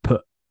someone would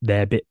put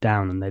their bit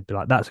down and they'd be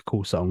like, that's a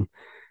cool song. And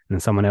then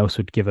someone else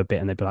would give a bit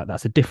and they'd be like,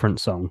 that's a different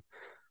song.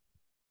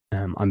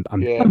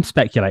 Yeah, I'm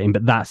speculating,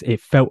 but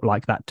it felt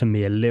like that to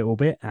me a little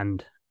bit,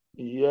 and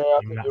yeah, I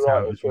I think think you're that's how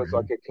right. it It was feels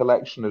like written. a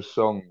collection of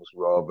songs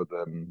rather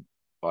than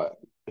like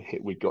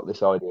we've got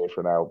this idea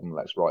for an album,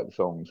 let's write the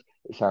songs.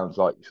 It sounds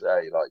like you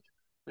say, like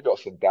we got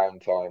some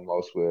downtime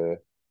whilst we're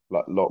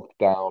like locked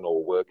down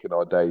or working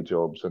our day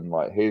jobs, and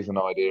like here's an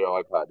idea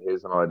I've had,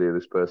 here's an idea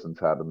this person's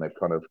had, and they've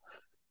kind of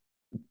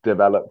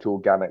developed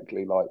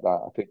organically like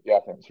that. I think, yeah, I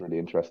think it's a really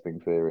interesting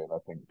theory, and I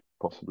think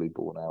possibly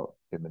born out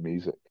in the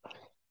music.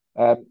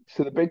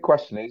 So the big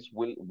question is,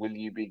 will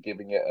you be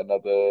giving it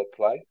another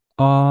play?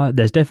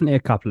 There's definitely a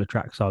couple of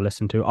tracks I'll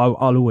listen to. I'll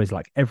always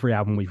like every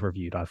album we've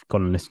reviewed, I've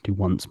gone and listened to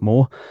once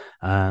more.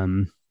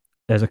 Um,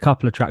 there's a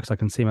couple of tracks I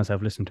can see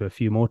myself listen to a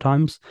few more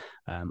times.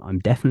 I'm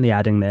definitely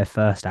adding their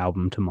first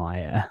album to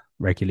my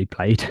regularly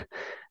played.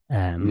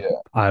 Yeah.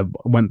 I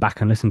went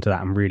back and listened to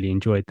that and really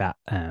enjoyed that.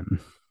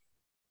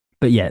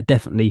 But yeah,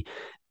 definitely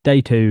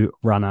Day Two,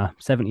 Runner,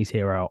 70s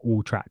Hero are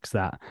all tracks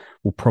that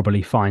will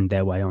probably find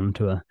their way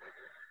onto a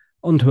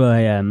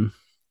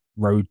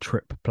road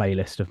trip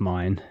playlist of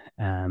mine.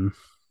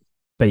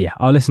 But yeah,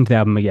 I'll listen to the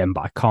album again,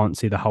 but I can't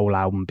see the whole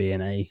album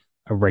being a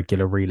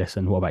regular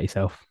re-listen. What about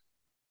yourself?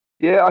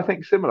 Yeah, I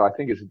think similar. I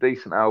think it's a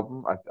decent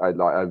album.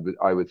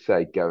 I would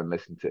say go and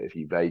listen to it if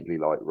you vaguely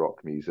like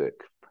rock music.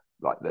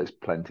 Like there's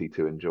plenty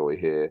to enjoy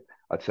here.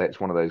 I'd say it's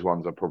one of those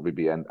ones I'd probably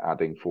be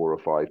adding 4 or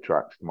 5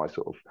 tracks to my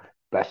sort of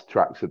best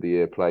tracks of the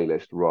year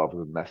playlist rather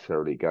than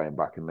necessarily going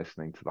back and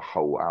listening to the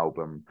whole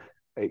album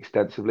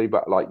extensively.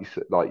 But like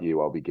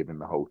you, I'll be giving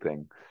the whole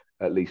thing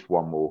at least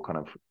one more kind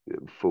of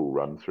full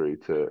run through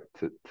to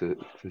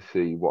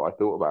see what I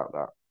thought about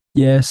that.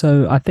 Yeah,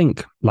 so I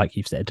think, like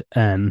you've said,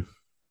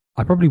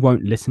 I probably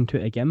won't listen to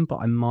it again, but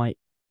I might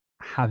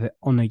have it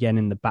on again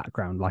in the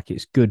background. Like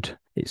it's good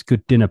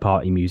dinner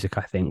party music,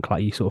 I think.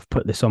 Like you sort of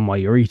put this on while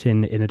you're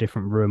eating in a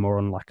different room or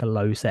on like a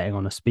low setting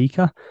on a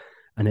speaker,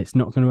 and it's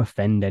not going to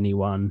offend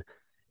anyone.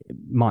 It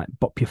might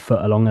bop your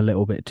foot along a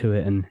little bit to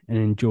it and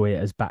enjoy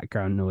it as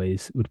background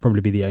noise. Would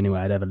probably be the only way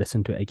I'd ever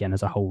listen to it again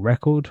as a whole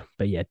record.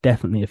 But yeah,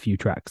 definitely a few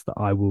tracks that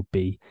I will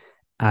be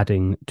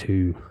adding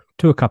to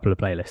a couple of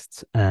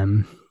playlists.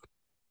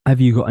 Have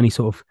you got any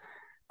sort of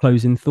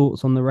closing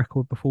thoughts on the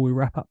record before we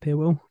wrap up here,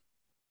 Will?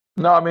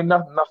 No, I mean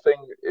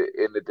nothing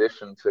in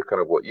addition to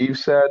kind of what you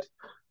said.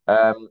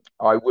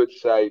 I would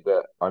say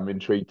that I'm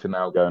intrigued to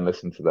now go and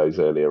listen to those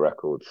earlier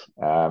records.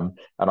 And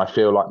I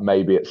feel like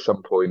maybe at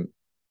some point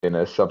in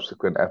a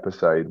subsequent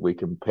episode we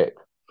can pick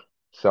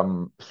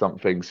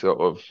something sort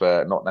of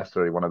not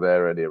necessarily one of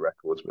their earlier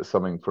records, but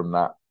something from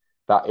that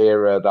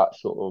era, that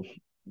sort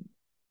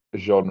of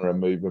genre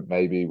movement,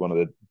 maybe one of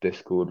the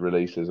Discord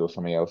releases or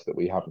something else that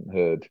we haven't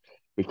heard.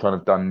 We've kind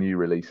of done new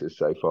releases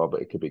so far,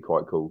 but it could be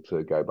quite cool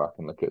to go back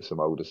and look at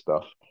some older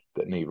stuff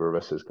that neither of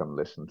us has kind of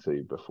listened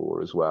to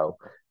before as well.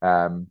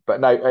 But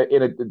no,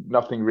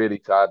 nothing really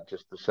to add.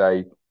 Just to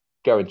say,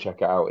 go and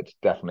check it out. It's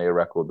definitely a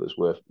record that's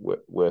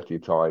worth your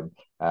time.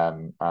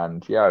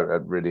 And yeah, I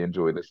really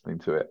enjoy listening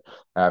to it.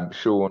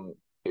 Sean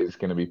is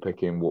going to be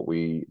picking what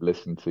we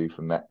listen to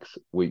for next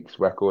week's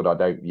record. I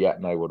don't yet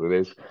know what it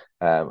is.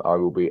 I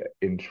will be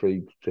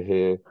intrigued to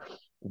hear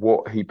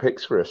what he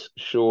picks for us.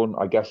 Sean,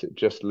 I guess it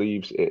just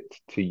leaves it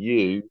to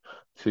you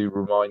to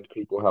remind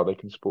people how they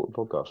can support the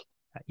podcast.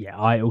 Yeah,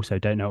 I also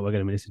don't know what we're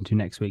going to be listening to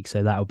next week,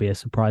 so that'll be a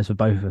surprise for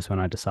both of us when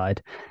I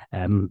decide.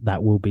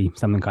 That will be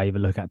something I either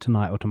look at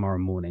tonight or tomorrow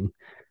morning.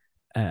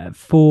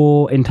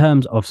 For in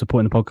terms of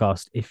supporting the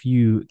podcast, if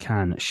you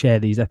can share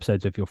these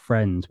episodes with your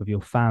friends, with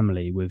your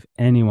family, with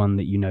anyone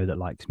that you know that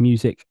likes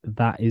music,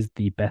 that is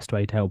the best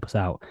way to help us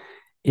out.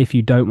 If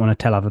you don't want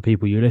to tell other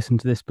people you listen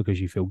to this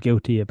because you feel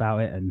guilty about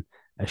it and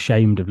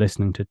ashamed of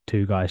listening to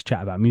two guys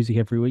chat about music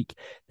every week,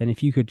 then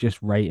if you could just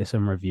rate us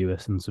and review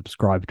us and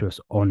subscribe to us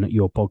on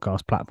your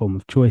podcast platform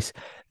of choice,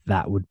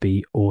 that would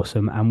be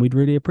awesome and we'd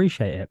really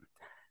appreciate it.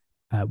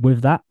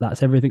 With that,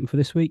 that's everything for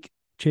this week.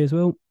 Cheers,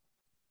 Will.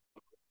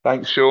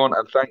 Thanks, Sean,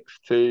 and thanks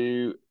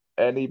to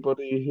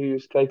anybody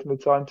who's taken the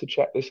time to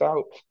check this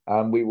out.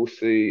 And we will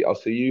see, I'll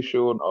see you,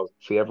 Sean. I'll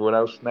see everyone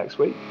else next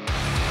week.